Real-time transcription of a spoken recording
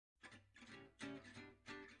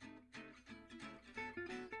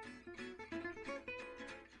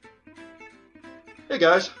Hey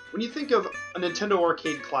guys, when you think of a Nintendo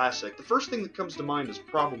arcade classic, the first thing that comes to mind is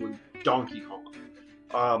probably Donkey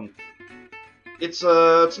Kong. It's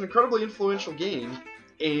an incredibly influential game,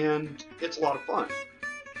 and it's a lot of fun.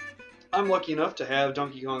 I'm lucky enough to have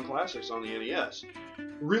Donkey Kong Classics on the NES.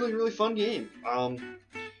 Really fun game.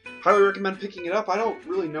 Highly recommend picking it up. I don't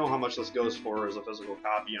really know how much this goes for as a physical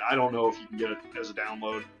copy, and I don't know if you can get it as a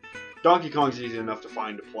download. Donkey Kong's easy enough to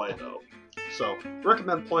find to play, though. So,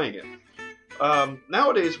 recommend playing it.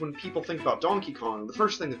 Nowadays, when people think about Donkey Kong, the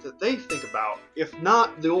first thing that they think about, if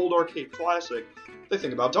not the old arcade classic, they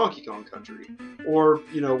think about Donkey Kong Country. Or,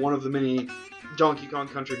 one of the many Donkey Kong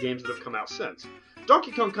Country games that have come out since.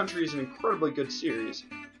 Donkey Kong Country is an incredibly good series.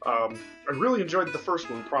 I really enjoyed the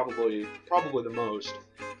first one, probably the most.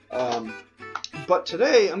 But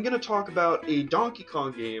today, I'm going to talk about a Donkey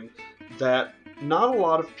Kong game that not a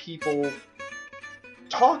lot of people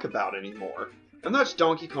talk about anymore. And that's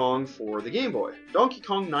Donkey Kong for the Game Boy. Donkey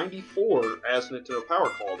Kong 94, as Nintendo Power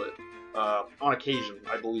called it, on occasion,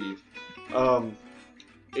 I believe.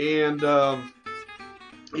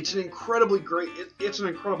 It's an incredibly great, it's an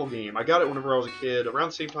incredible game. I got it whenever I was a kid, around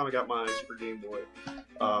the same time I got my Super Game Boy.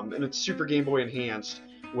 And it's Super Game Boy Enhanced,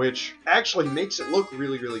 which actually makes it look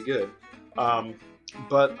really good.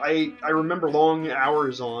 But I remember long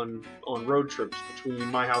hours on road trips between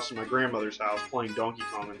my house and my grandmother's house playing Donkey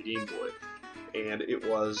Kong on the Game Boy. And it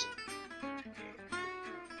was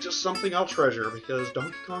just something I'll treasure because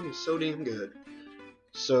Donkey Kong is so damn good.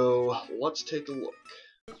 So, let's take a look.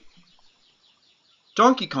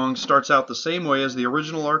 Donkey Kong starts out the same way as the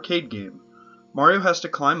original arcade game. Mario has to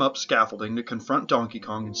climb up scaffolding to confront Donkey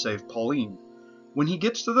Kong and save Pauline. When he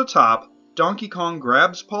gets to the top, Donkey Kong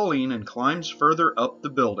grabs Pauline and climbs further up the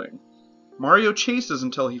building. Mario chases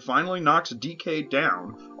until he finally knocks DK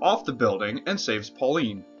down off the building and saves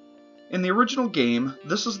Pauline. In the original game,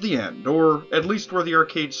 this is the end, or at least where the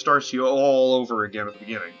arcade starts you all over again at the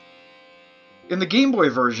beginning. In the Game Boy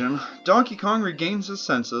version, Donkey Kong regains his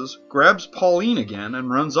senses, grabs Pauline again,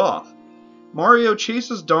 and runs off. Mario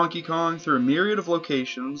chases Donkey Kong through a myriad of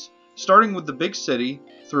locations, starting with the big city,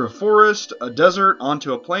 through a forest, a desert,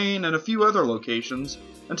 onto a plain, and a few other locations,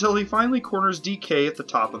 until he finally corners DK at the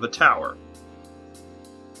top of a tower.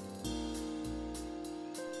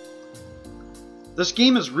 This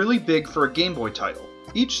game is really big for a Game Boy title.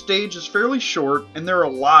 Each stage is fairly short, and there are a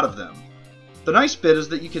lot of them. The nice bit is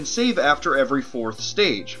that you can save after every fourth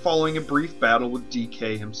stage, following a brief battle with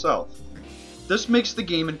DK himself. This makes the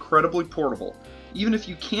game incredibly portable. Even if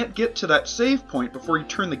you can't get to that save point before you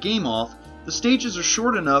turn the game off, the stages are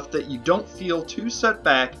short enough that you don't feel too set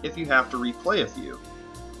back if you have to replay a few.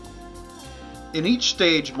 In each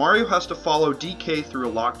stage, Mario has to follow DK through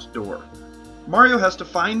a locked door. Mario has to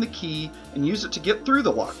find the key and use it to get through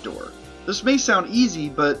the locked door. This may sound easy,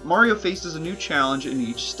 but Mario faces a new challenge in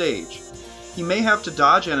each stage. He may have to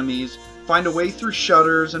dodge enemies, find a way through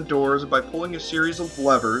shutters and doors by pulling a series of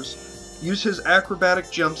levers, use his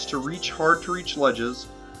acrobatic jumps to reach hard-to-reach ledges,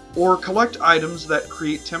 or collect items that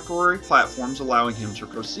create temporary platforms allowing him to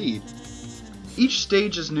proceed. Each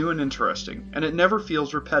stage is new and interesting, and it never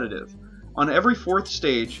feels repetitive. On every fourth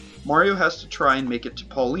stage, Mario has to try and make it to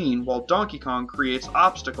Pauline while Donkey Kong creates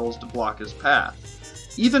obstacles to block his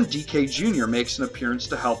path. Even DK Jr. makes an appearance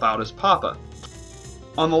to help out his papa.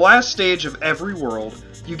 On the last stage of every world,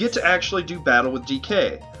 you get to actually do battle with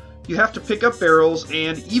DK. You have to pick up barrels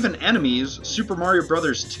and even enemies, Super Mario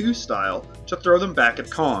Bros. 2 style, to throw them back at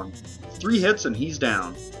Kong. 3 hits and he's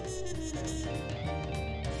down.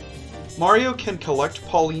 Mario can collect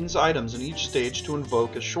Pauline's items in each stage to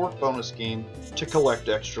invoke a short bonus game to collect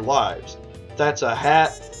extra lives. That's a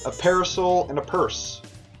hat, a parasol, and a purse.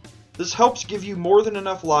 This helps give you more than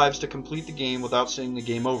enough lives to complete the game without seeing the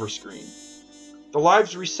game over screen. The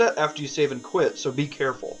lives reset after you save and quit, so be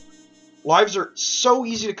careful. Lives are so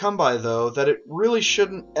easy to come by though that it really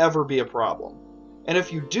shouldn't ever be a problem. And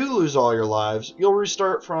if you do lose all your lives, you'll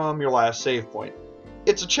restart from your last save point.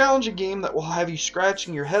 It's a challenging game that will have you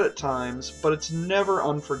scratching your head at times, but it's never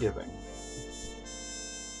unforgiving.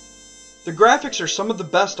 The graphics are some of the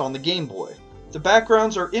best on the Game Boy. The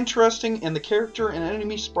backgrounds are interesting and the character and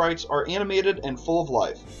enemy sprites are animated and full of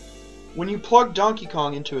life. When you plug Donkey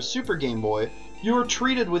Kong into a Super Game Boy, you are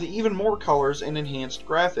treated with even more colors and enhanced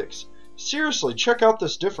graphics. Seriously, check out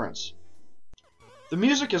this difference. The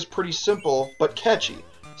music is pretty simple, but catchy.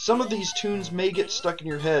 Some of these tunes may get stuck in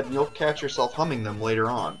your head and you'll catch yourself humming them later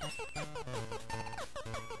on.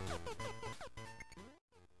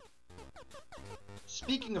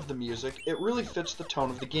 Speaking of the music, it really fits the tone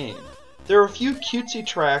of the game. There are a few cutesy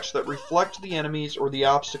tracks that reflect the enemies or the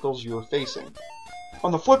obstacles you are facing.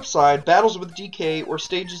 On the flip side, battles with DK or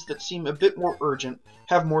stages that seem a bit more urgent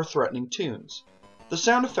have more threatening tunes. The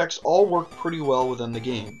sound effects all work pretty well within the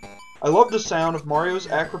game. I love the sound of Mario's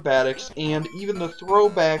acrobatics and even the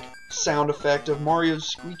throwback sound effect of Mario's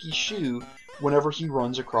squeaky shoe whenever he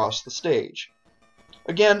runs across the stage.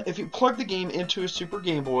 Again, if you plug the game into a Super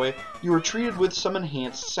Game Boy, you are treated with some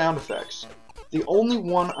enhanced sound effects. The only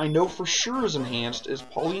one I know for sure is enhanced is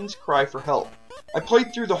Pauline's cry for help. I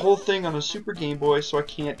played through the whole thing on a Super Game Boy, so I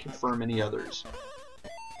can't confirm any others.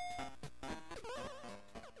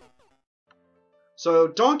 So,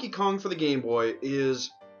 Donkey Kong for the Game Boy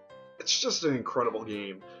it's just an incredible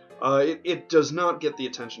game. It does not get the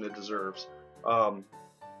attention it deserves.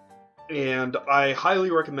 And I highly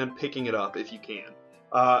recommend picking it up if you can.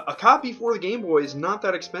 A copy for the Game Boy is not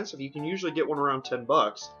that expensive. You can usually get one around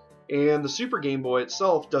 $10. And the Super Game Boy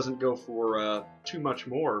itself doesn't go for too much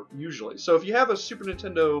more, usually. So if you have a Super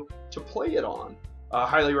Nintendo to play it on, I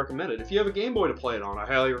highly recommend it. If you have a Game Boy to play it on, I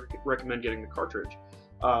highly recommend getting the cartridge.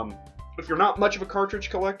 If you're not much of a cartridge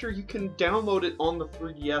collector, you can download it on the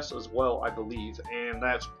 3DS as well, I believe, and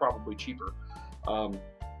that's probably cheaper.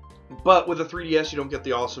 But with the 3DS, you don't get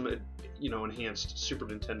the awesome, enhanced Super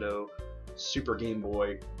Nintendo, Super Game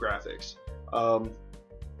Boy graphics.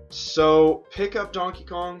 So pick up Donkey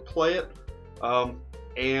Kong, play it,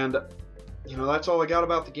 and that's all I got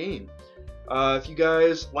about the game. If you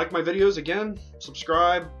guys like my videos, again,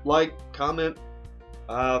 subscribe, like, comment,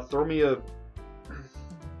 throw me a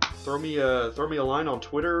line on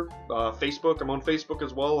Twitter, Facebook. I'm on Facebook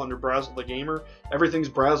as well under Brazzle the Gamer. Everything's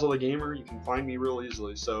Brazzle the Gamer. You can find me real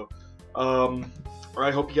easily. So,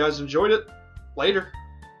 I hope you guys enjoyed it. Later.